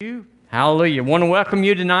Hallelujah. I want to welcome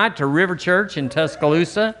you tonight to River Church in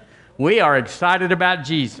Tuscaloosa. We are excited about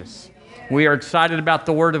Jesus. We are excited about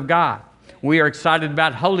the Word of God. We are excited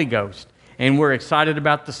about Holy Ghost. And we're excited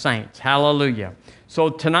about the saints. Hallelujah. So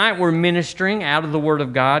tonight we're ministering out of the Word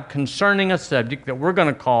of God concerning a subject that we're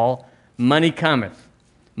going to call Money Cometh.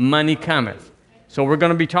 Money Cometh. So we're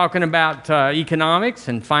going to be talking about economics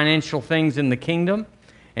and financial things in the kingdom.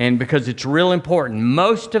 And because it's real important,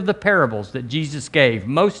 most of the parables that Jesus gave,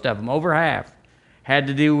 most of them, over half, had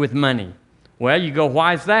to do with money. Well, you go,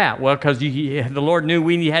 why is that? Well, because the Lord knew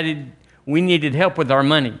we needed help with our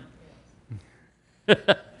money.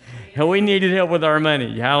 We needed help with our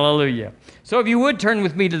money. Hallelujah. So if you would turn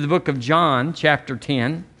with me to the book of John, chapter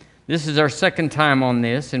 10. This is our second time on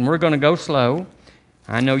this, and we're going to go slow.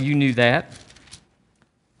 I know you knew that.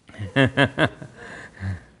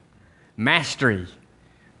 Mastery.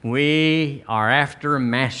 We are after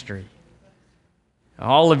mastery.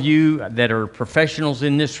 All of you that are professionals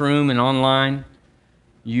in this room and online,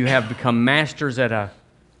 you have become masters at a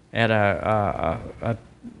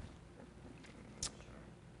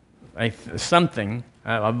something,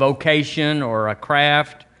 a vocation or a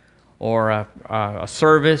craft or a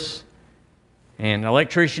service. And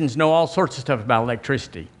electricians know all sorts of stuff about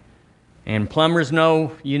electricity. And plumbers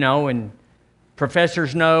know, and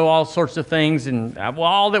professors know all sorts of things, and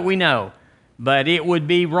all that we know. But it would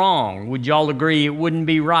be wrong. Would y'all agree? It wouldn't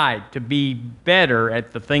be right to be better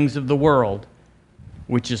at the things of the world,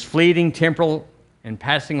 which is fleeting, temporal, and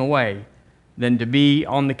passing away, than to be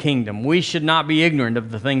on the kingdom. We should not be ignorant of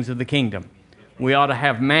the things of the kingdom. We ought to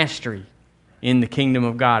have mastery in the kingdom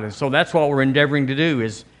of God. And so that's what we're endeavoring to do,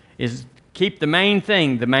 is keep the main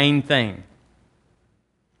thing the main thing.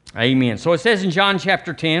 Amen. So it says in John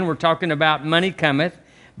chapter 10, we're talking about money cometh.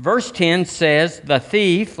 Verse 10 says, the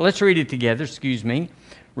thief, let's read it together,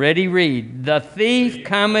 Ready, read. The thief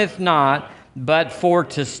cometh not, but for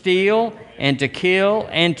to steal and to kill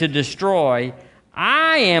and to destroy.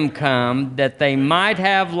 I am come that they might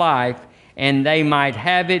have life and they might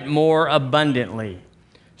have it more abundantly.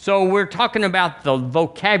 So we're talking about the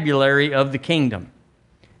vocabulary of the kingdom.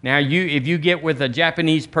 Now, if you get with a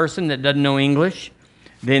Japanese person that doesn't know English,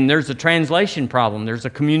 then there's a translation problem. There's a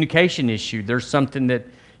communication issue. There's something that,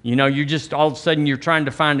 you're just all of a sudden you're trying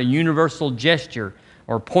to find a universal gesture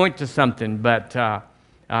or point to something. But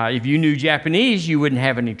if you knew Japanese, you wouldn't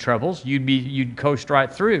have any troubles. You'd coast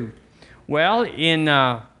right through. Well, in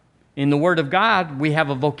the Word of God, we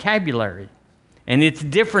have a vocabulary, and it's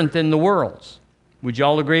different than the world's. Would you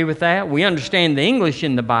all agree with that? We understand the English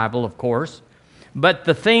in the Bible, of course, but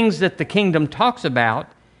the things that the kingdom talks about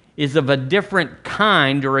is of a different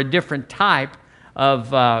kind or a different type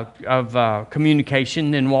of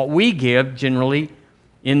communication than what we give generally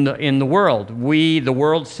in the world. The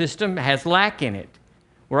world system has lack in it.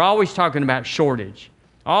 We're always talking about shortage,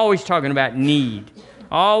 always talking about need,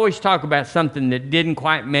 always talk about something that didn't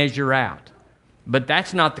quite measure out. But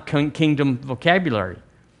that's not the kingdom vocabulary.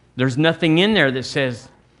 There's nothing in there that says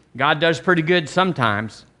God does pretty good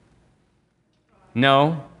sometimes.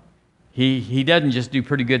 No. He doesn't just do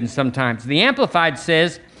pretty good and sometimes. The Amplified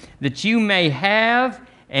says that you may have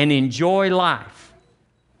and enjoy life.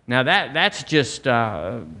 Now that's just,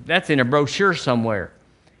 that's in a brochure somewhere.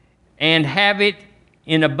 And have it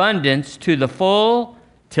in abundance to the full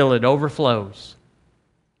till it overflows.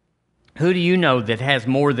 Who do you know that has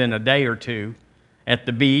more than a day or two at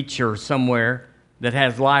the beach or somewhere that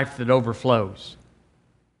has life that overflows?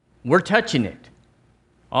 We're touching it.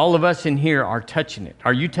 All of us in here are touching it.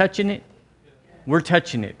 Are you touching it? We're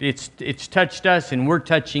touching it. It's touched us and we're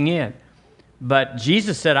touching it. But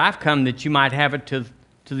Jesus said, I've come that you might have it to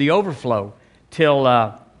the overflow, till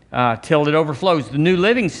it overflows. The New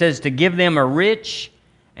Living says to give them a rich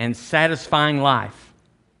and satisfying life.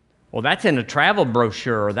 Well, that's in a travel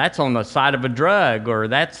brochure, or that's on the side of a drug, or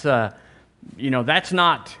that's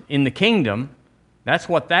not in the kingdom. That's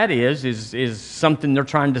what that is something they're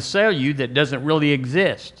trying to sell you that doesn't really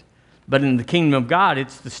exist. But in the kingdom of God,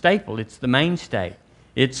 it's the staple. It's the mainstay.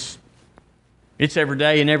 It's every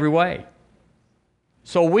day in every way.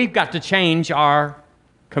 So we've got to change our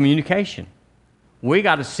communication. We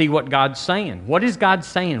got to see what God's saying. What is God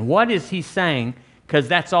saying? What is He saying? Because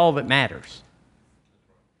that's all that matters.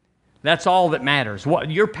 That's all that matters. What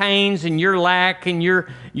your pains and your lack and your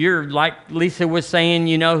like Lisa was saying,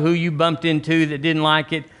 who you bumped into that didn't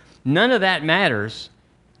like it. None of that matters.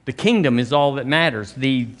 The kingdom is all that matters.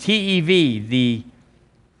 The TEV,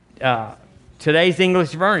 today's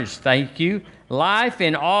English version, thank you. Life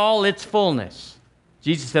in all its fullness.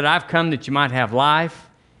 Jesus said, I've come that you might have life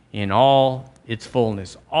in all its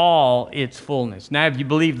fullness. All its fullness. Now, if you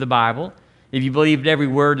believe the Bible, if you believed every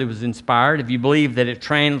word that was inspired, if you believed that it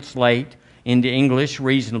translates into English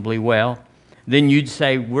reasonably well, then you'd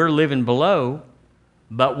say we're living below,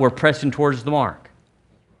 but we're pressing towards the mark.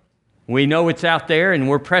 We know it's out there and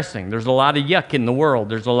we're pressing. There's a lot of yuck in the world.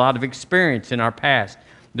 There's a lot of experience in our past.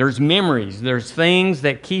 There's memories. There's things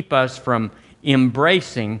that keep us from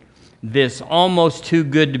embracing this almost too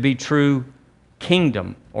good to be true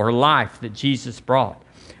kingdom or life that Jesus brought.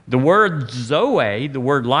 The word Zoe, the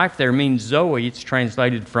word life there means Zoe. It's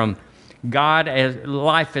translated from God as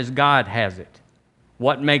life as God has it.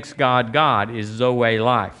 What makes God God is Zoe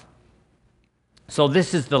life. So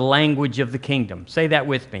this is the language of the kingdom. Say that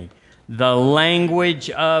with me. The language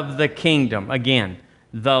of the kingdom. Again,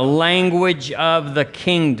 the language of the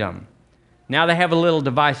kingdom. Now they have a little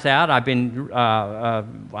device out. I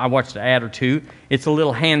watched an ad or two. It's a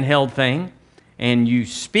little handheld thing, and you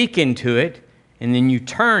speak into it, and then you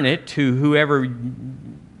turn it to whoever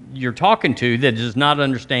you're talking to that does not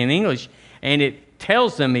understand English, and it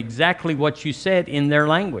tells them exactly what you said in their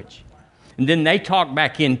language. And then they talk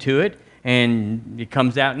back into it, and it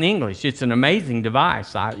comes out in English. It's an amazing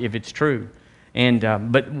device, if it's true.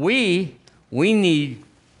 But we need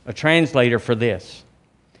a translator for this.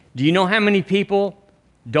 Do you know how many people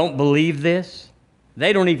don't believe this?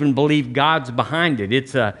 They don't even believe God's behind it.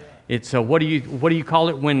 It's a what do you call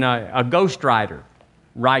it when a ghostwriter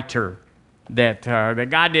that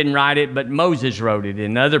God didn't write it, but Moses wrote it,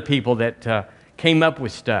 and other people that came up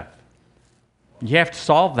with stuff. You have to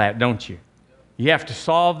solve that, don't you? You have to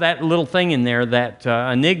solve that little thing in there, that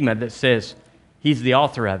enigma that says he's the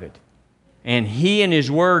author of it, and he and his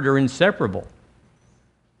word are inseparable.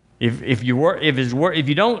 If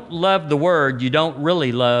you don't love the word, you don't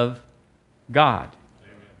really love God,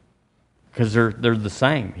 because they're the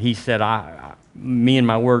same. He said, "Me and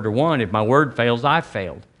my word are one. If my word fails, I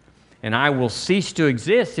failed, and I will cease to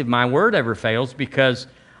exist if my word ever fails, because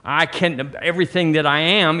everything that I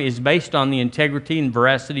am is based on the integrity and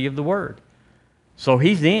veracity of the word." So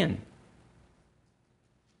he's in.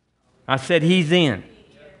 I said he's in.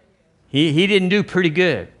 He didn't do pretty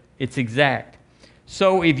good. It's exact.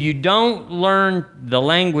 So if you don't learn the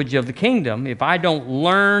language of the kingdom, if I don't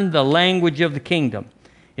learn the language of the kingdom,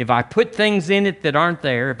 if I put things in it that aren't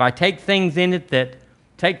there, if I take things in it that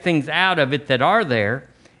take things out of it that are there,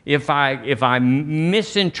 if I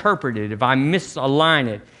misinterpret it, if I misalign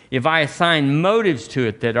it, if I assign motives to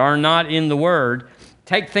it that are not in the word,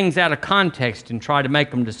 take things out of context and try to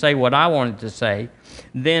make them to say what I wanted to say,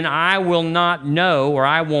 then I will not know, or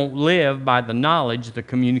I won't live by the knowledge, the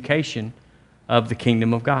communication of the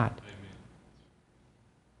kingdom of God. Amen.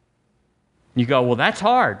 You go, well, that's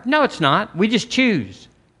hard. No, it's not. We just choose.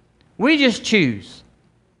 We just choose.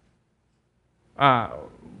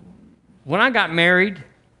 When I got married,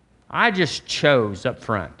 I just chose up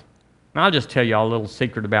front. And I'll just tell you all a little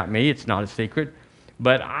secret about me. It's not a secret.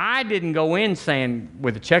 But I didn't go in saying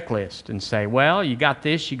with a checklist and say, well, you got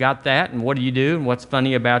this, you got that, and what do you do, and what's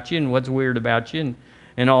funny about you, and what's weird about you,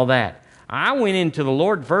 and all that. I went into the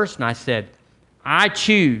Lord first, and I said, I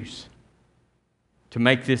choose to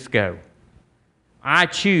make this go. I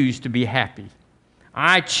choose to be happy.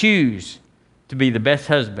 I choose to be the best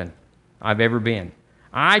husband I've ever been.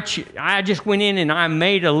 I just went in and I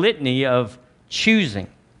made a litany of choosing.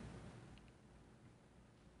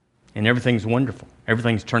 And everything's wonderful.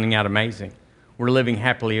 Everything's turning out amazing. We're living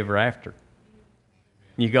happily ever after.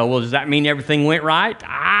 You go, well, does that mean everything went right?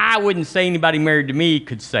 I wouldn't say anybody married to me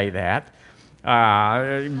could say that.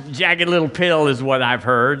 Jagged little pill is what I've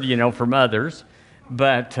heard, from others.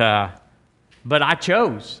 But I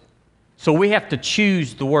chose. So we have to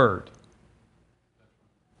choose the word.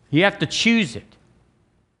 You have to choose it.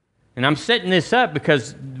 And I'm setting this up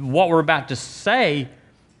because what we're about to say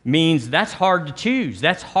means that's hard to choose.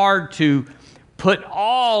 That's hard to put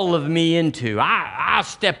all of me into. I'll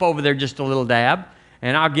step over there just a little dab,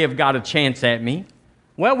 and I'll give God a chance at me.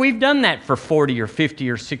 Well, we've done that for 40 or 50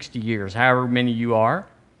 or 60 years, however many you are.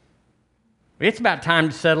 It's about time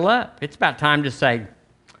to settle up. It's about time to say,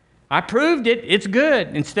 I proved it, it's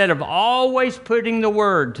good, instead of always putting the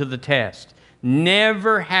word to the test,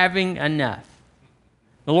 never having enough.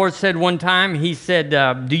 The Lord said one time, He said,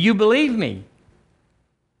 do you believe me?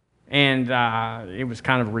 And it was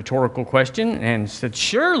kind of a rhetorical question, and said,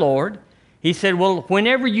 sure, Lord. He said, well,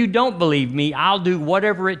 whenever you don't believe me, I'll do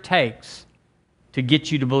whatever it takes to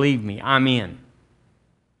get you to believe me. I'm in.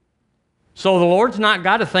 So the Lord's not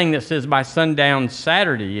got a thing that says by sundown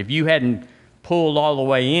Saturday, if you hadn't pulled all the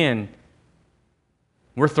way in,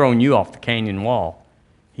 we're throwing you off the canyon wall.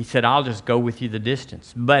 He said, I'll just go with you the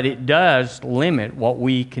distance. But it does limit what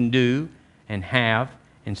we can do and have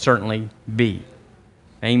and certainly be.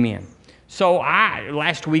 Amen. So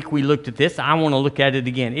last week we looked at this. I want to look at it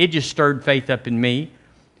again. It just stirred faith up in me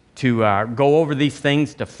to go over these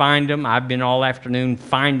things, to find them. I've been all afternoon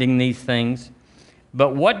finding these things.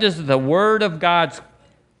 But what does the Word of God,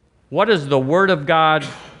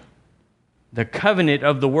 the covenant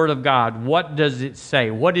of the Word of God, what does it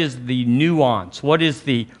say? What is the nuance? What is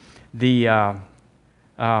what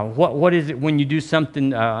is it when you do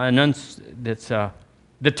something that's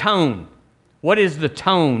the tone? What is the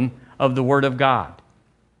tone of the Word of God?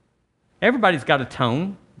 Everybody's got a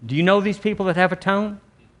tone. Do you know these people that have a tone?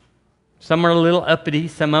 Some are a little uppity,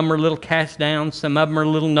 some of them are a little cast down, some of them are a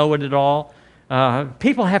little know-it-all.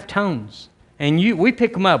 People have tones, and we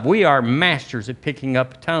pick them up. We are masters at picking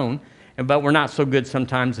up a tone, but we're not so good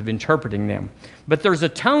sometimes of interpreting them. But there's a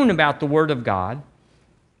tone about the Word of God,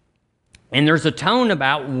 and there's a tone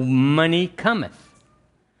about money cometh.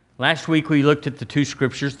 Last week we looked at the two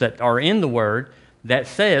scriptures that are in the Word that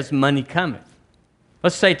says money cometh.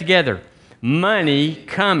 Let's say it together. Money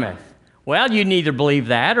cometh. Well, you can either believe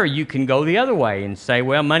that, or you can go the other way and say,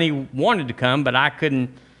 well, money wanted to come, but I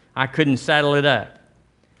couldn't saddle it up.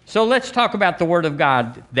 So let's talk about the Word of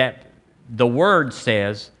God, that the Word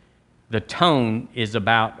says the tone is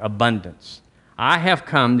about abundance. I have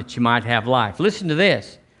come that you might have life. Listen to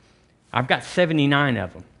this. I've got 79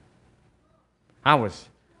 of them. I was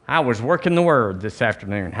working the Word this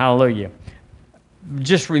afternoon. Hallelujah.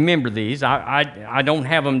 Just remember these. I don't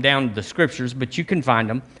have them down to the scriptures, but you can find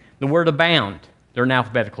them. The word abound. They're in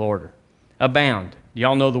alphabetical order. Abound.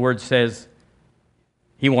 Y'all know the word says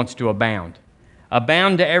he wants to abound.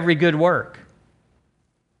 Abound to every good work.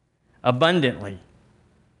 Abundantly.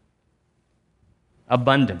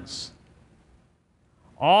 Abundance.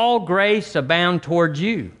 All grace abound towards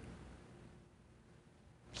you.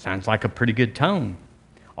 Sounds like a pretty good tone.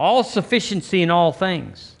 All sufficiency in all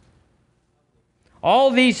things.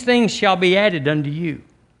 All these things shall be added unto you.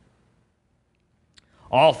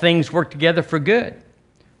 All things work together for good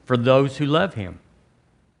for those who love him.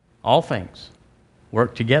 All things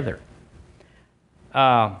work together.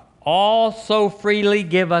 All so freely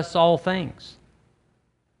give us all things.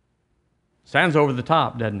 Sounds over the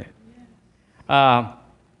top, doesn't it?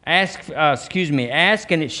 Ask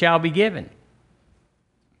and it shall be given.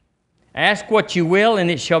 Ask what you will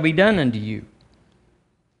and it shall be done unto you.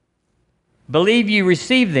 Believe you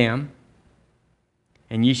receive them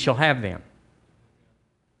and ye shall have them.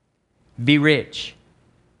 Be rich.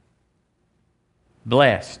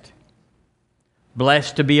 Blessed.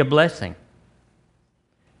 Blessed to be a blessing.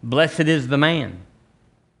 Blessed is the man.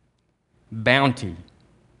 Bounty.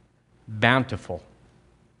 Bountiful.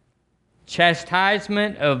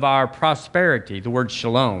 Chastisement of our prosperity. The word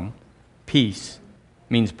shalom, peace,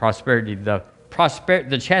 means prosperity. The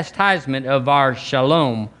chastisement of our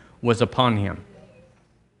shalom was upon him.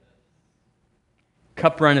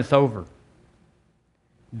 Cup runneth over.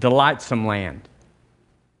 Delightsome land.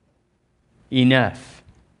 Enough.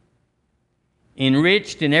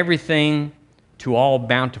 Enriched in everything to all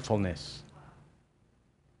bountifulness.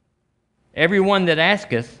 Everyone that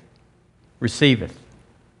asketh, receiveth.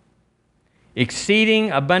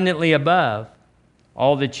 Exceeding abundantly above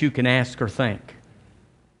all that you can ask or think.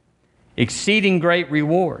 Exceeding great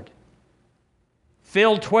reward.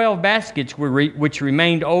 Filled 12 baskets which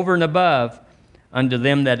remained over and above unto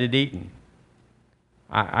them that had eaten.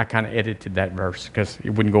 I kind of edited that verse because it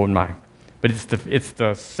wouldn't go in mine. But it's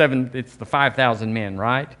the 5,000 men,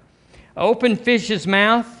 right? Open fish's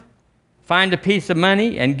mouth, find a piece of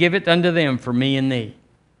money, and give it unto them for me and thee.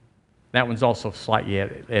 That one's also slightly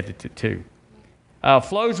edited too.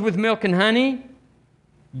 Flows with milk and honey,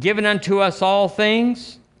 given unto us all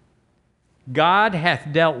things. God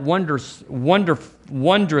hath dealt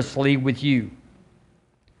wondrously with you.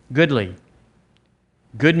 Goodly.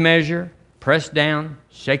 Good measure, pressed down,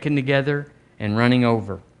 shaken together, and running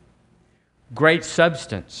over. Great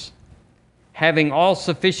substance, having all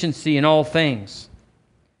sufficiency in all things.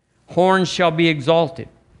 Horns shall be exalted.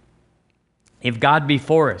 If God be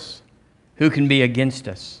for us, who can be against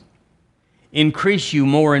us? Increase you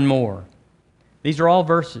more and more. These are all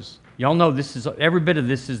verses. Y'all know every bit of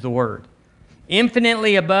this is the word.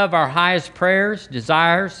 Infinitely above our highest prayers,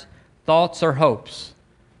 desires, thoughts, or hopes.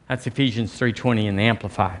 That's Ephesians 3:20 in the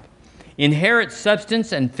Amplified. Inherit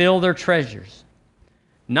substance and fill their treasures.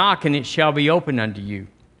 Knock and it shall be opened unto you.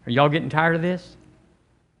 Are y'all getting tired of this?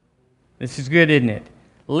 This is good, isn't it?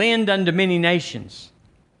 Lend unto many nations.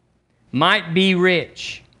 Might be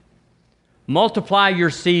rich. Multiply your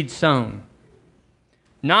seed sown.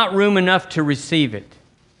 Not room enough to receive it.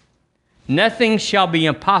 Nothing shall be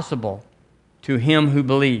impossible to him who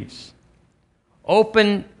believes.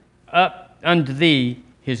 Open up unto thee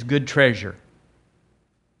his good treasure.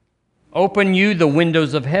 Open you the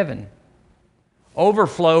windows of heaven.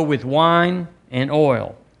 Overflow with wine and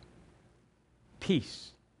oil.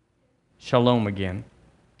 Peace. Shalom again.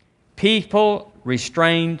 People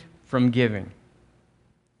restrained from giving.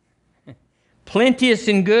 Plenteous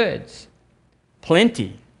in goods.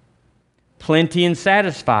 Plenty. Plenty and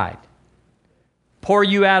satisfied. Pour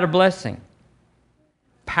you out a blessing.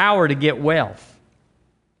 Power to get wealth.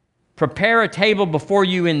 Prepare a table before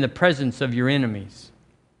you in the presence of your enemies.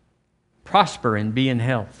 Prosper and be in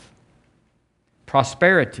health.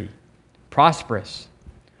 Prosperity. Prosperous.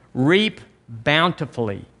 Reap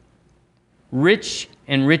bountifully. Rich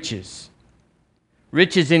and riches.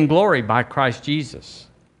 Riches in glory by Christ Jesus.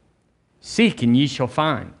 Seek and ye shall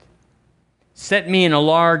find. Set me in a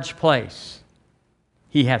large place.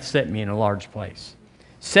 He hath set me in a large place.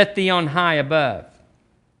 Set thee on high above.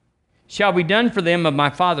 Shall be done for them of my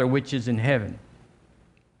Father which is in heaven.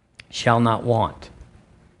 Shall not want.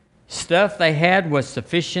 Stuff they had was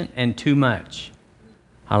sufficient and too much.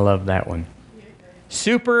 I love that one.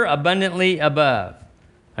 Super abundantly above.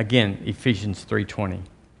 Again, Ephesians 3:20.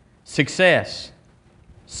 Success.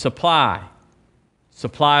 Supply.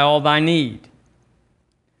 Supply all thy need.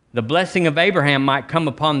 The blessing of Abraham might come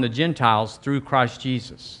upon the Gentiles through Christ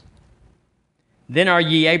Jesus. Then are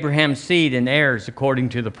ye Abraham's seed and heirs according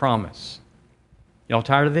to the promise. Y'all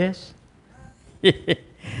tired of this?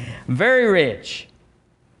 Very rich.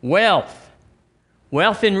 Wealth.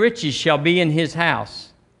 Wealth and riches shall be in his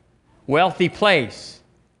house. Wealthy place.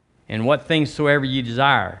 And what things soever ye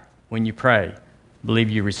desire when you pray, believe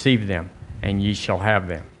you receive them, and ye shall have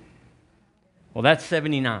them. Well, that's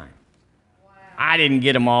 79. I didn't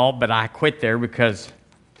get them all, but I quit there because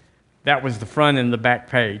that was the front and the back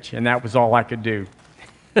page, and that was all I could do.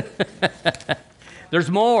 There's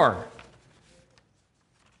more.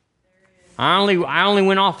 I only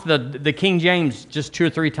went off the King James just 2 or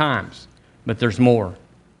 3 times, but there's more.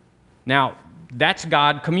 Now, that's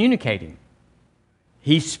God communicating.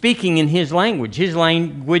 He's speaking in his language. His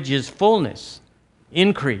language is fullness,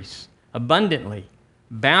 increase, abundantly,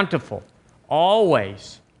 bountiful,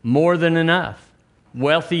 always, more than enough,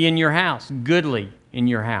 wealthy in your house, goodly in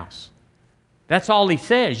your house. That's all he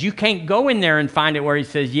says. You can't go in there and find it where he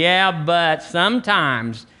says, yeah, but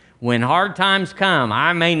sometimes when hard times come,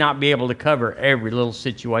 I may not be able to cover every little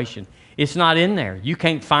situation. It's not in there. You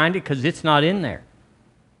can't find it because it's not in there.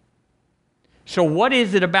 So what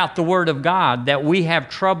is it about the Word of God that we have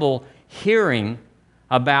trouble hearing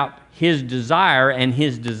about his desire and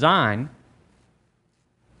his design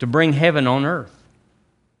to bring heaven on earth?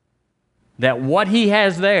 That what he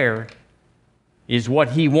has there is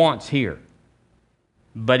what he wants here.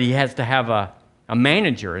 But he has to have a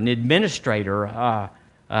manager, an administrator,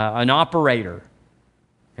 an operator.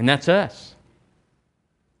 And that's us.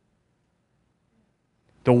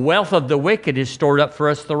 The wealth of the wicked is stored up for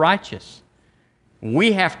us, the righteous.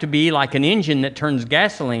 We have to be like an engine that turns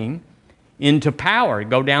gasoline into power.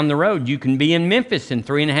 Go down the road. You can be in Memphis in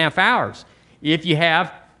 3.5 hours if you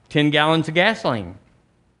have 10 gallons of gasoline.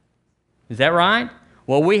 Is that right?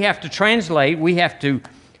 Well, we have to translate. We have to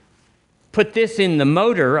put this in the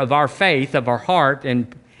motor of our faith, of our heart,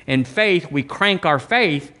 and faith. We crank our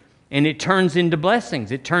faith, and it turns into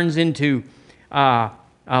blessings. It turns into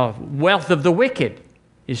wealth of the wicked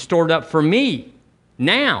is stored up for me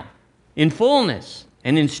now in fullness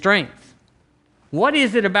and in strength. What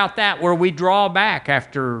is it about that where we draw back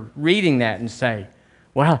after reading that and say,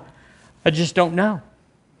 well, I just don't know.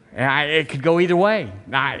 It could go either way.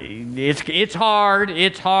 It's hard.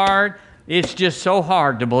 It's just so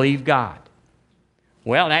hard to believe God.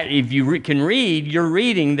 Well, if you can read, you're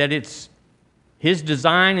reading that it's his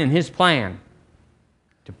design and his plan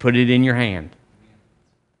to put it in your hand.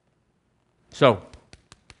 So,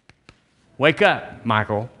 wake up,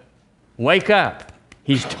 Michael. Wake up.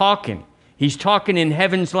 He's talking. He's talking in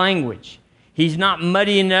heaven's language. He's not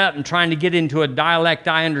muddying it up and trying to get into a dialect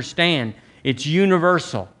I understand. It's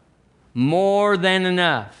universal. More than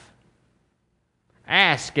enough.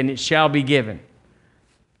 Ask and it shall be given.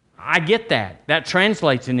 I get that. That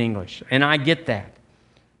translates in English, and I get that.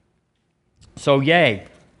 So, yay.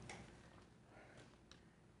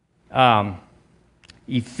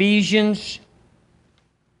 Ephesians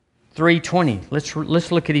 3:20.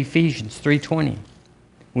 Let's look at Ephesians 3:20.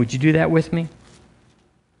 Would you do that with me?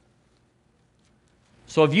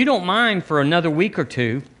 So if you don't mind for another week or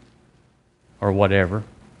two, or whatever,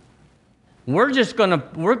 we're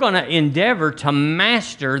gonna endeavor to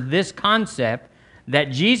master this concept that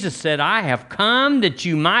Jesus said, I have come that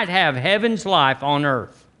you might have heaven's life on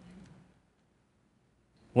earth.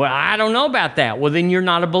 Well, I don't know about that. Well, then you're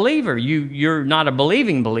not a believer. You're not a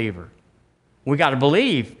believing believer. We got to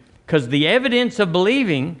believe, because the evidence of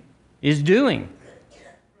believing is doing.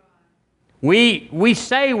 We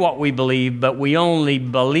say what we believe, but we only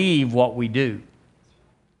believe what we do.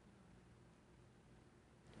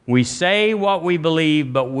 We say what we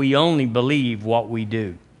believe, but we only believe what we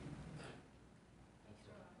do.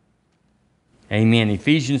 Amen.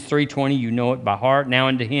 Ephesians 3:20, you know it by heart. Now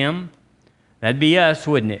unto him, that'd be us,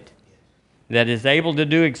 wouldn't it? That is able to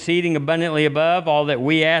do exceeding abundantly above all that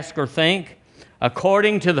we ask or think,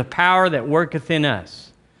 according to the power that worketh in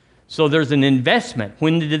us. So there's an investment.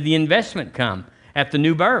 When did the investment come? At the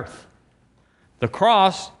new birth. The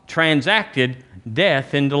cross transacted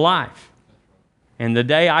death into life. And the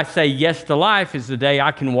day I say yes to life is the day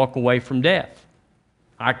I can walk away from death.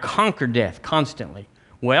 I conquer death constantly.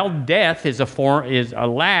 Well, death is a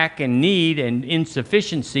lack and need and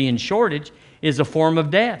insufficiency and shortage is a form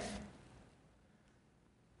of death.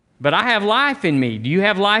 But I have life in me. Do you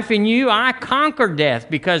have life in you? I conquer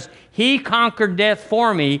death because he conquered death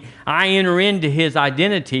for me. I enter into his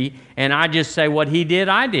identity and I just say what he did,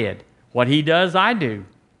 I did. What he does, I do.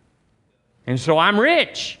 And so I'm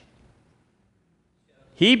rich.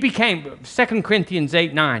 He became, 2 Corinthians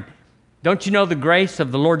 8:9. Don't you know the grace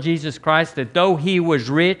of the Lord Jesus Christ, that though he was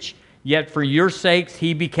rich, yet for your sakes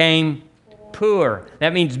he became poor.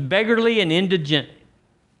 That means beggarly and indigent.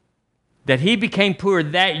 That he became poor,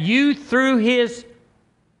 that you through his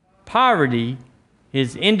poverty,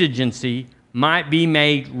 his indigency, might be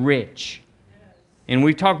made rich. And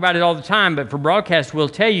we talk about it all the time, but for broadcast we'll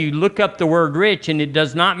tell you, look up the word rich, and it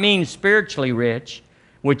does not mean spiritually rich,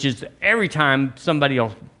 which is every time somebody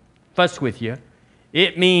will fuss with you.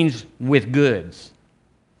 It means with goods.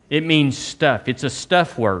 It means stuff. It's a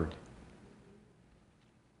stuff word.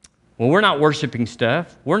 Well, we're not worshiping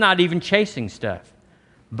stuff. We're not even chasing stuff.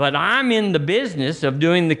 But I'm in the business of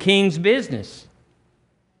doing the King's business.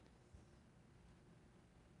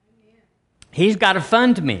 He's got to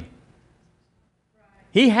fund me.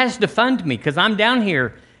 He has to fund me because I'm down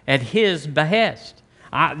here at his behest.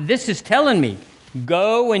 This is telling me,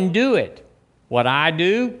 go and do it. What I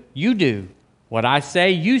do, you do. What I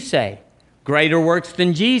say, you say. Greater works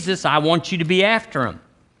than Jesus, I want you to be after him.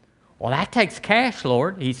 Well, that takes cash,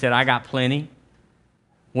 Lord. He said, I got plenty.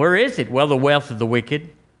 Where is it? Well, the wealth of the wicked.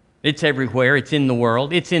 It's everywhere. It's in the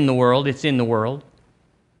world. It's in the world. It's in the world.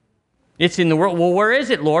 It's in the world. Well, where is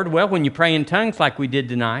it, Lord? Well, when you pray in tongues like we did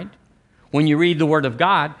tonight, when you read the Word of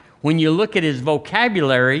God, when you look at his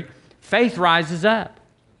vocabulary, faith rises up.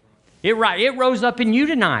 It rose up in you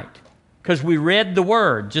tonight because we read the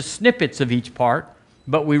Word, just snippets of each part,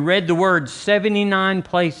 but we read the Word 79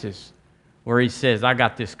 places where he says, I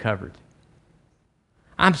got this covered.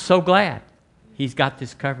 I'm so glad he's got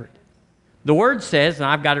this covered. The Word says, and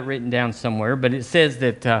I've got it written down somewhere, but it says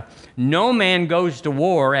that no man goes to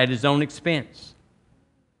war at his own expense.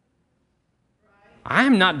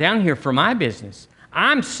 I'm not down here for my business.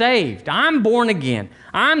 I'm saved. I'm born again.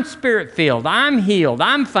 I'm spirit-filled. I'm healed.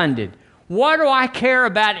 I'm funded. What do I care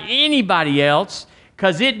about anybody else?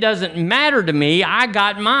 Because it doesn't matter to me. I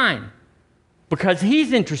got mine. Because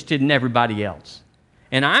he's interested in everybody else.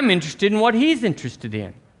 And I'm interested in what he's interested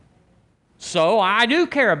in. So I do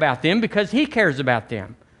care about them because he cares about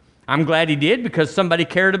them. I'm glad he did because somebody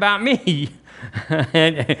cared about me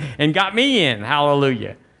and got me in.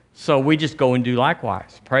 Hallelujah. So we just go and do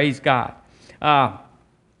likewise. Praise God.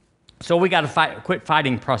 So we got to quit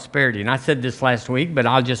fighting prosperity. And I said this last week, but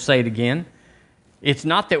I'll just say it again. It's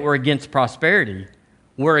not that we're against prosperity.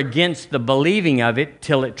 We're against the believing of it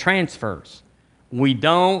till it transfers. We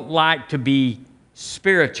don't like to be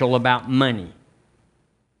spiritual about money.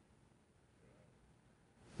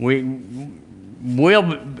 Healing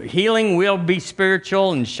will be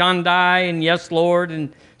spiritual, and Shandai, and yes, Lord,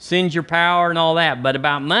 and send your power and all that. But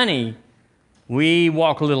about money, we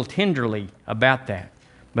walk a little tenderly about that.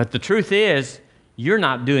 But the truth is, you're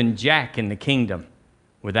not doing jack in the kingdom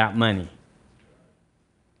without money.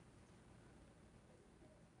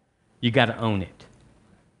 You got to own it.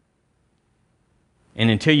 And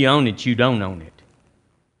until you own it, you don't own it.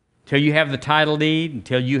 Until you have the title deed,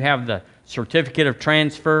 until you have the certificate of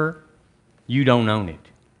transfer, you don't own it.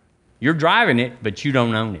 You're driving it, but you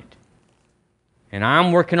don't own it. And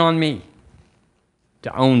I'm working on me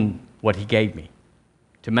to own what he gave me,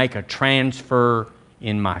 to make a transfer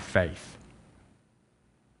in my faith.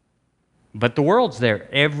 But the world's there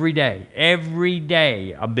every day. Every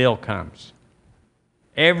day a bill comes.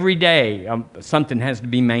 Every day something has to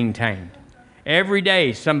be maintained. Every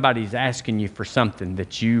day somebody's asking you for something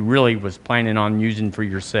that you really was planning on using for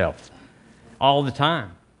yourself. All the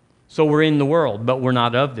time. So we're in the world, but we're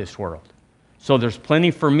not of this world. So there's plenty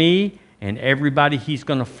for me and everybody. He's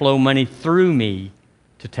going to flow money through me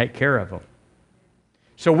to take care of them.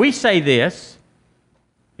 So we say this.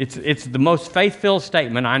 It's the most faith-filled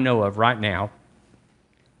statement I know of right now.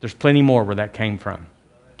 There's plenty more where that came from.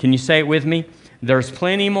 Can you say it with me? There's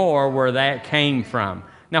plenty more where that came from.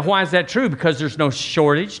 Now, why is that true? Because there's no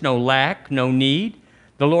shortage, no lack, no need.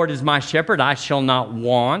 The Lord is my shepherd, I shall not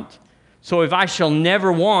want. So if I shall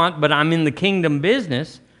never want, but I'm in the kingdom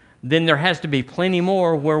business, then there has to be plenty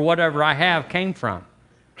more where whatever I have came from.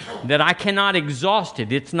 That I cannot exhaust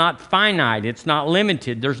it. It's not finite. It's not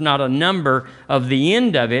limited. There's not a number of the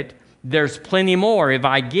end of it. There's plenty more. If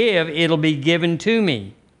I give, it'll be given to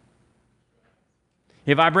me.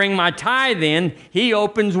 If I bring my tithe in, he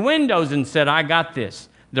opens windows and said, I got this.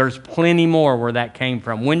 There's plenty more where that came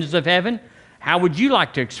from. Windows of heaven, how would you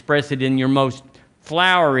like to express it in your most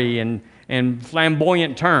flowery and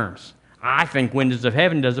flamboyant terms? I think windows of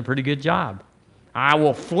heaven does a pretty good job. I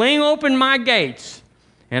will fling open my gates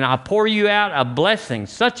and I'll pour you out a blessing,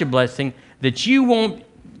 such a blessing that you won't,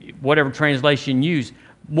 whatever translation you use,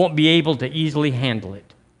 won't be able to easily handle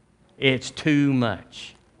it. It's too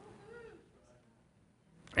much.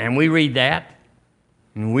 And we read that,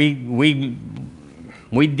 and we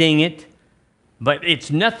ding it, but it's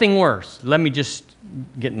nothing worse. Let me just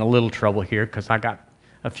get in a little trouble here because I got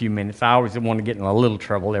a few minutes. I always want to get in a little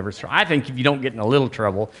trouble every so. I think if you don't get in a little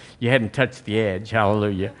trouble, you haven't touched the edge.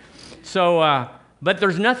 Hallelujah. So, but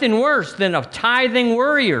there's nothing worse than a tithing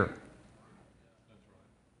worrier.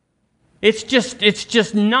 It's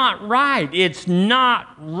just not right. It's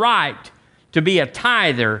not right to be a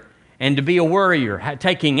tither and to be a worrier,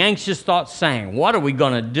 taking anxious thoughts, saying, what are we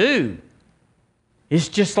going to do? It's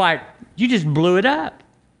just like, you just blew it up.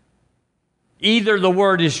 Either the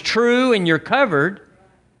word is true and you're covered,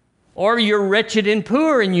 or you're wretched and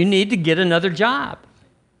poor and you need to get another job.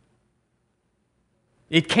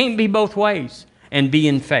 It can't be both ways and be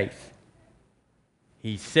in faith.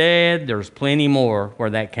 He said there's plenty more where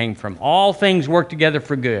that came from. All things work together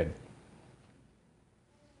for good.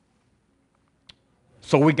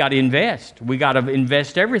 So we got to invest. We got to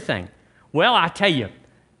invest everything. Well, I tell you,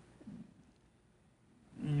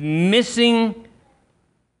 missing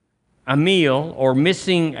a meal or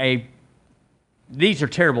missing these are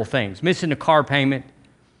terrible things. Missing a car payment,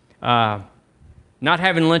 not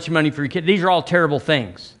having lunch money for your kid, these are all terrible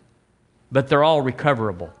things, but they're all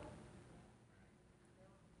recoverable.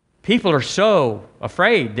 People are so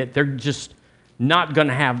afraid that they're just not going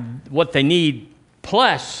to have what they need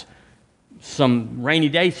plus some rainy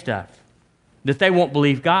day stuff, that they won't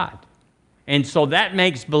believe God. And so that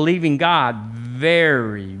makes believing God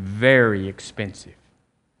very, very expensive.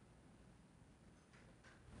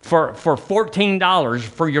 For $14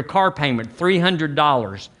 for your car payment,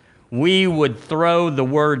 $300, we would throw the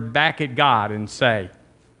word back at God and say,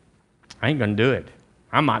 I ain't going to do it.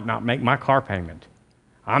 I might not make my car payment.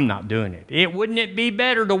 I'm not doing it. Wouldn't it be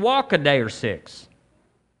better to walk a day or 6?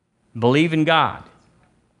 Believe in God.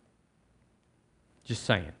 Just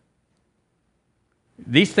saying.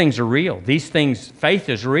 These things are real. These things, faith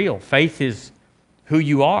is real. Faith is who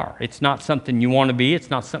you are. It's not something you want to be. It's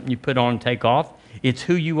not something you put on and take off. It's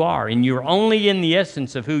who you are. And you're only in the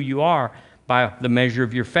essence of who you are by the measure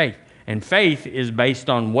of your faith. And faith is based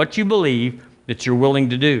on what you believe that you're willing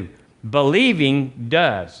to do. Believing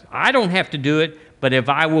does. I don't have to do it, but if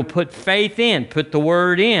I will put faith in, put the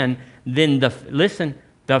word in, then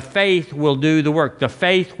the faith will do the work. The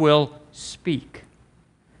faith will speak.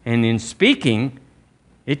 And in speaking,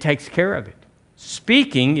 it takes care of it.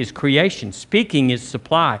 Speaking is creation. Speaking is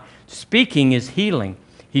supply. Speaking is healing.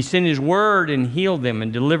 He sent His word and healed them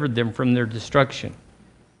and delivered them from their destruction.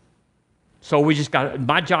 So we just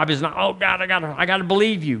my job is not, oh God, I got to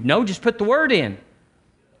believe you. No, just put the word in.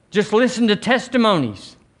 Just listen to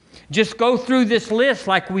testimonies. Just go through this list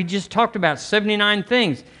like we just talked about, 79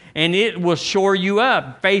 things, and it will shore you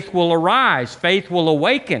up. Faith will arise. Faith will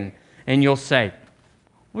awaken, and you'll say,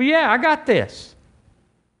 well, yeah, I got this.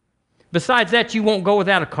 Besides that, you won't go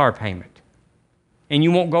without a car payment, and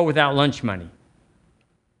you won't go without lunch money.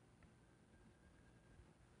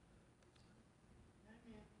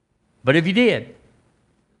 But if you did,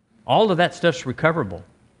 all of that stuff's recoverable.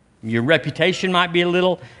 Your reputation might be a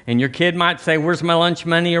little, and your kid might say, where's my lunch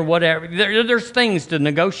money or whatever. There's things to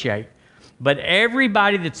negotiate. But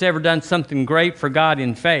everybody that's ever done something great for God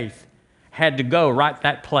in faith had to go right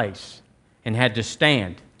that place and had to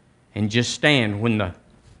stand and just stand when the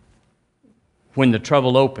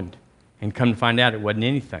trouble opened and come to find out it wasn't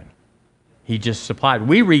anything. He just supplied.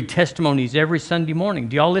 We read testimonies every Sunday morning.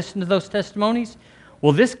 Do y'all listen to those testimonies?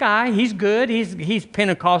 Well, this guy, he's good. He's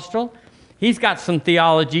Pentecostal. He's got some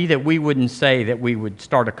theology that we wouldn't say that we would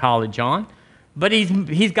start a college on. But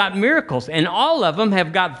he's got miracles. And all of them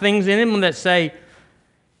have got things in him that say,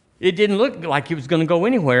 it didn't look like he was going to go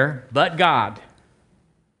anywhere but God.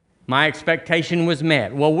 My expectation was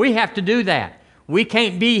met. Well, we have to do that. We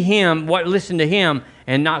can't be him, listen to him,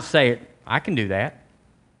 and not say it. I can do that.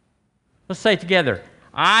 Let's say it together.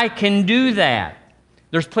 I can do that.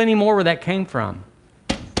 There's plenty more where that came from.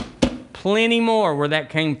 Plenty more where that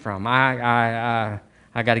came from. I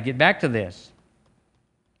got to get back to this.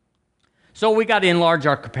 So we got to enlarge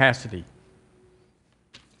our capacity.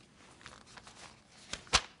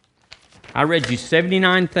 I read you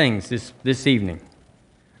 79 things this evening.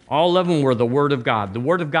 All of them were the Word of God. The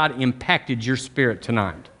Word of God impacted your spirit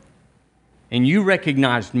tonight. And you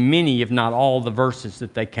recognized many, if not all, the verses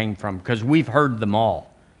that they came from, because we've heard them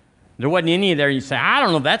all. There wasn't any there you say, I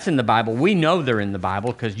don't know if that's in the Bible. We know they're in the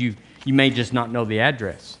Bible because you may just not know the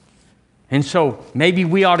address. And so maybe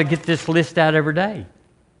we ought to get this list out every day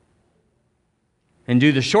and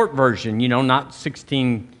do the short version, not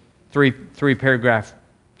 16 three-paragraph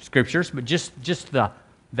scriptures, but just the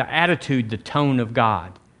attitude, the tone of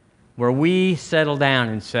God, where we settle down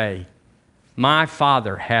and say, my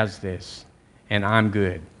Father has this, and I'm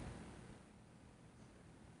good.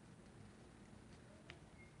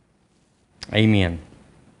 Amen.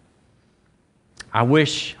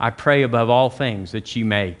 I pray above all things that you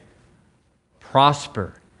may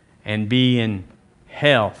prosper and be in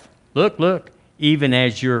health. Look, even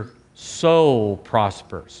as your soul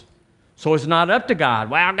prospers. So it's not up to God.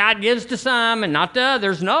 Well, God gives to some and not to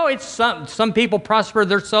others. No, it's some people prosper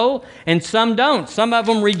their soul and some don't. Some of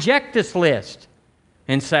them reject this list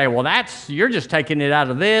and say, well, you're just taking it out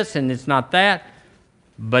of this and it's not that.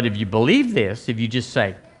 But if you believe this, if you just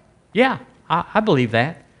say, yeah, I believe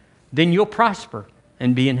that, then you'll prosper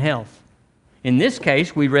and be in health. In this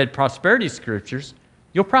case, we read prosperity scriptures.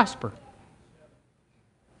 You'll prosper.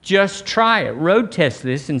 Just try it. Road test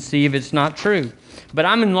this and see if it's not true. But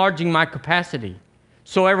I'm enlarging my capacity.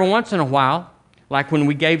 So every once in a while, like when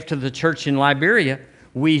we gave to the church in Liberia,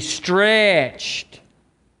 we stretched.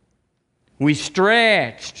 We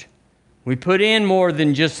put in more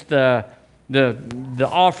than just the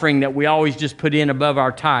offering that we always just put in above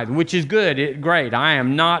our tithe, which is good, great. I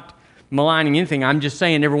am not maligning anything. I'm just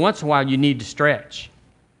saying every once in a while you need to stretch.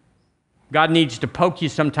 God needs to poke you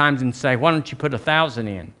sometimes and say, why don't you put 1,000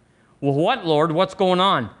 in? Well, what, Lord? What's going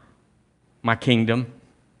on? My kingdom.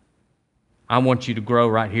 I want you to grow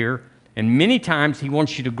right here. And many times he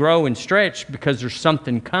wants you to grow and stretch because there's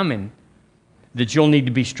something coming that you'll need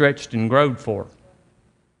to be stretched and growed for.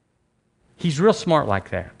 He's real smart like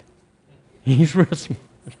that. He's real smart.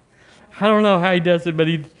 I don't know how he does it, but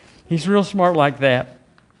he's real smart like that.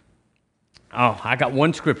 Oh, I got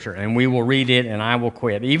one scripture, and we will read it, and I will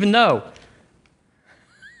quit. Even though,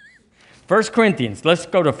 1 Corinthians, let's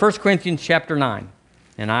go to 1 Corinthians chapter 9,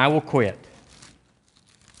 and I will quit.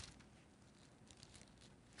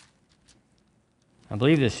 I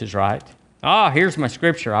believe this is right. Here's my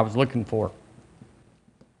scripture I was looking for.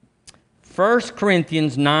 1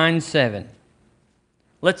 Corinthians 9:7.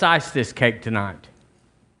 Let's ice this cake tonight.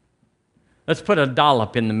 Let's put a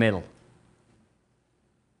dollop in the middle.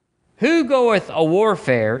 Who goeth a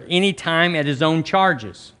warfare any time at his own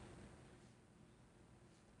charges?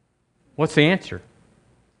 What's the answer?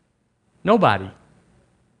 Nobody.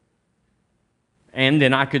 And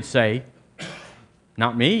then I could say,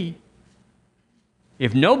 not me.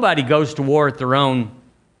 If nobody goes to war at their own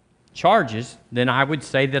charges, then I would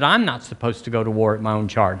say that I'm not supposed to go to war at my own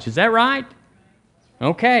charge. Is that right?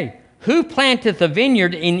 Okay. Who planteth a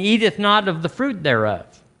vineyard and eateth not of the fruit thereof?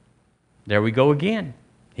 There we go again.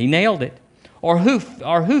 He nailed it. Or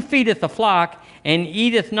who feedeth a flock and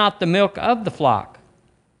eateth not the milk of the flock?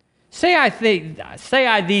 Say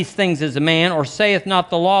I these things as a man, or saith not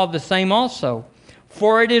the law the same also?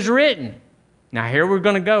 For it is written. Now here we're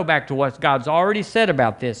going to go back to what God's already said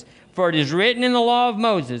about this. For it is written in the law of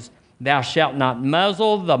Moses, thou shalt not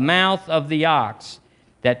muzzle the mouth of the ox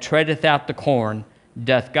that treadeth out the corn.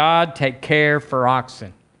 Doth God take care for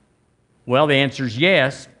oxen? Well, the answer is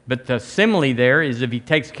yes, but the simile there is if he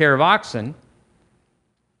takes care of oxen,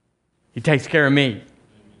 he takes care of me.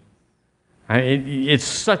 It's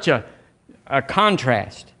such a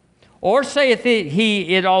contrast. Or saith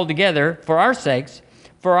he it altogether for our sakes?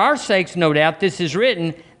 For our sakes, no doubt, this is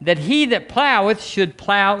written, that he that ploweth should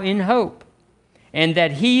plow in hope, and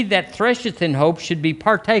that he that thresheth in hope should be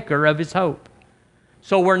partaker of his hope.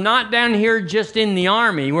 So we're not down here just in the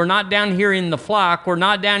army. We're not down here in the flock. We're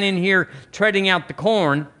not down in here treading out the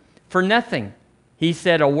corn for nothing. He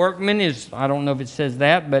said a workman is, I don't know if it says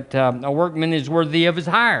that, but a workman is worthy of his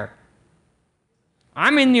hire.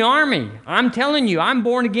 I'm in the army. I'm telling you, I'm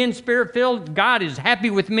born again, Spirit-filled. God is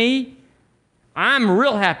happy with me. I'm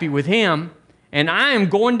real happy with Him, and I am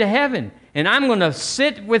going to heaven. And I'm going to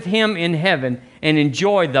sit with Him in heaven and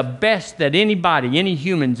enjoy the best that anybody, any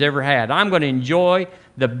human's ever had. I'm going to enjoy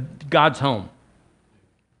God's home.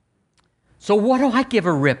 So what do I give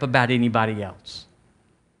a rip about anybody else?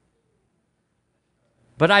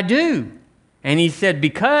 But I do. And He said,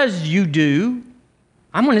 because you do,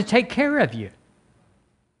 I'm going to take care of you.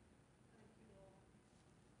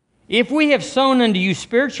 If we have sown unto you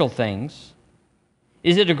spiritual things,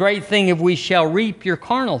 is it a great thing if we shall reap your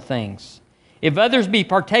carnal things? If others be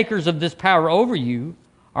partakers of this power over you,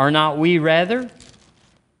 are not we rather?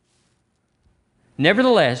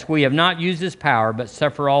 Nevertheless, we have not used this power, but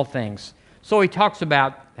suffer all things. So he talks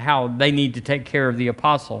about how they need to take care of the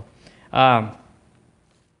apostle. There's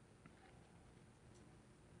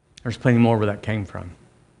plenty more where that came from.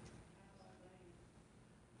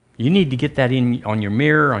 You need to get that in on your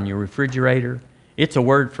mirror, on your refrigerator. It's a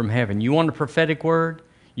word from heaven. You want a prophetic word?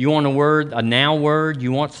 You want a word, a now word?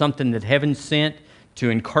 You want something that heaven sent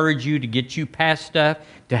to encourage you, to get you past stuff,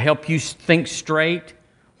 to help you think straight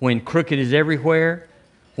when crooked is everywhere,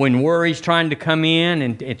 when worry's trying to come in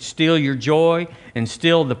and steal your joy and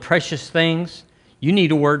steal the precious things? You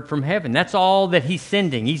need a word from heaven. That's all that He's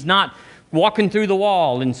sending. He's not walking through the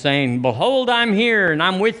wall and saying, behold, I'm here and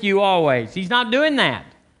I'm with you always. He's not doing that.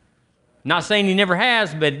 Not saying He never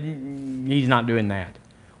has, but He's not doing that.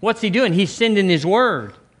 What's He doing? He's sending His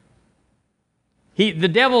word. The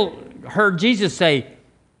devil heard Jesus say,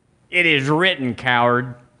 it is written, coward.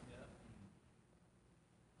 And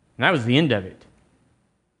that was the end of it.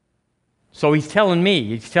 So He's telling me,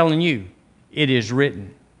 He's telling you, it is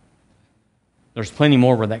written. There's plenty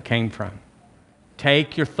more where that came from.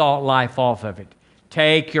 Take your thought life off of it.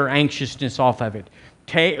 Take your anxiousness off of it.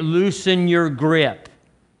 Loosen your grip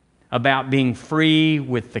about being free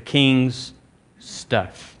with the King's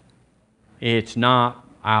stuff. It's not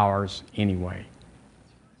ours anyway.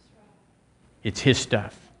 It's His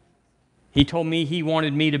stuff. He told me He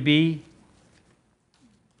wanted me to be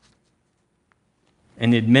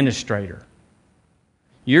an administrator.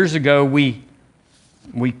 Years ago, we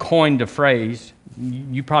coined a phrase.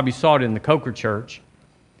 You probably saw it in the Coker Church.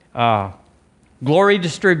 Glory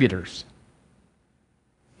distributors.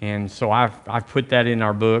 And so I've put that in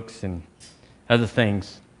our books and other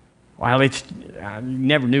things. Well, I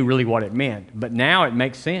never knew really what it meant, but now it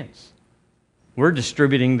makes sense. We're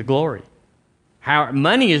distributing the glory.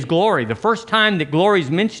 Money is glory. The first time that glory is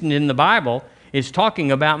mentioned in the Bible is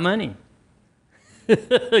talking about money.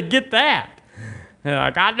 Get that.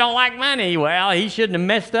 Like, I don't like money. Well, he shouldn't have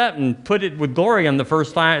messed up and put it with glory on the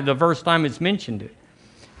first time it's mentioned it.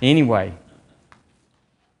 Anyway,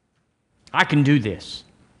 I can do this.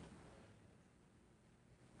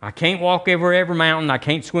 I can't walk over every mountain. I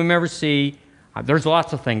can't swim every sea. There's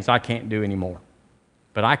lots of things I can't do anymore.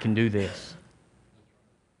 But I can do this.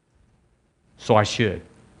 So I should.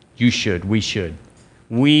 You should. We should.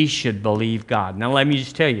 We should believe God. Now let me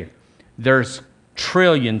just tell you, there's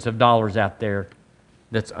trillions of dollars out there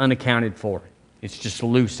that's unaccounted for. It's just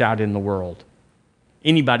loose out in the world.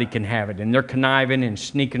 Anybody can have it, and they're conniving and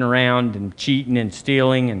sneaking around and cheating and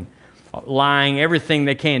stealing and lying, everything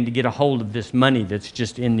they can to get a hold of this money that's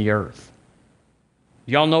just in the earth.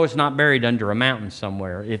 Y'all know it's not buried under a mountain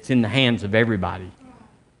somewhere. It's in the hands of everybody.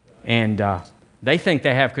 And they think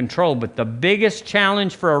they have control, but the biggest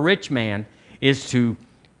challenge for a rich man is to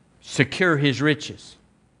secure his riches.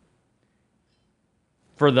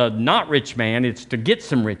 For the not rich man, it's to get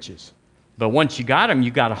some riches. But once you got them,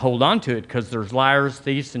 you got to hold on to it because there's liars,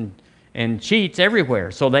 thieves, and cheats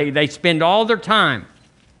everywhere. So they spend all their time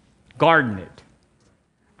guarding it.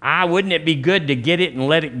 Wouldn't it be good to get it and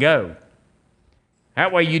let it go?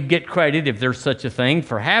 That way you'd get credit, if there's such a thing,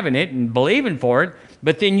 for having it and believing for it,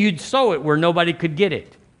 but then you'd sow it where nobody could get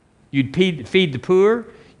it. You'd feed the poor.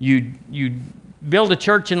 You'd build a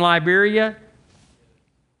church in Liberia.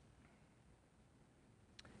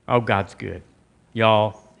 Oh, God's good.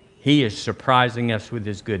 Y'all, He is surprising us with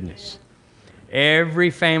His goodness. Every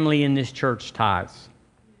family in this church tithes.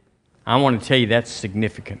 I want to tell you that's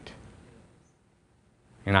significant.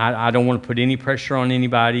 And I don't want to put any pressure on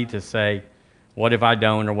anybody to say, what if I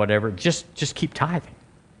don't or whatever. Just keep tithing.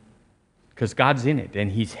 Because God's in it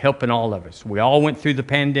and He's helping all of us. We all went through the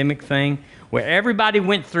pandemic thing where everybody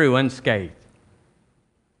went through unscathed.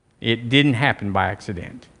 It didn't happen by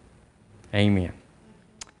accident. Amen.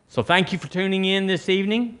 So thank you for tuning in this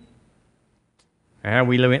evening.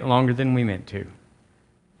 We went longer than we meant to.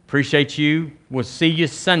 Appreciate you. We'll see you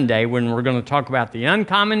Sunday when we're going to talk about the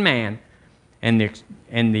uncommon man and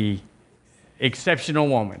the exceptional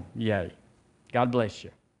woman. Yay. God bless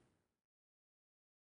you.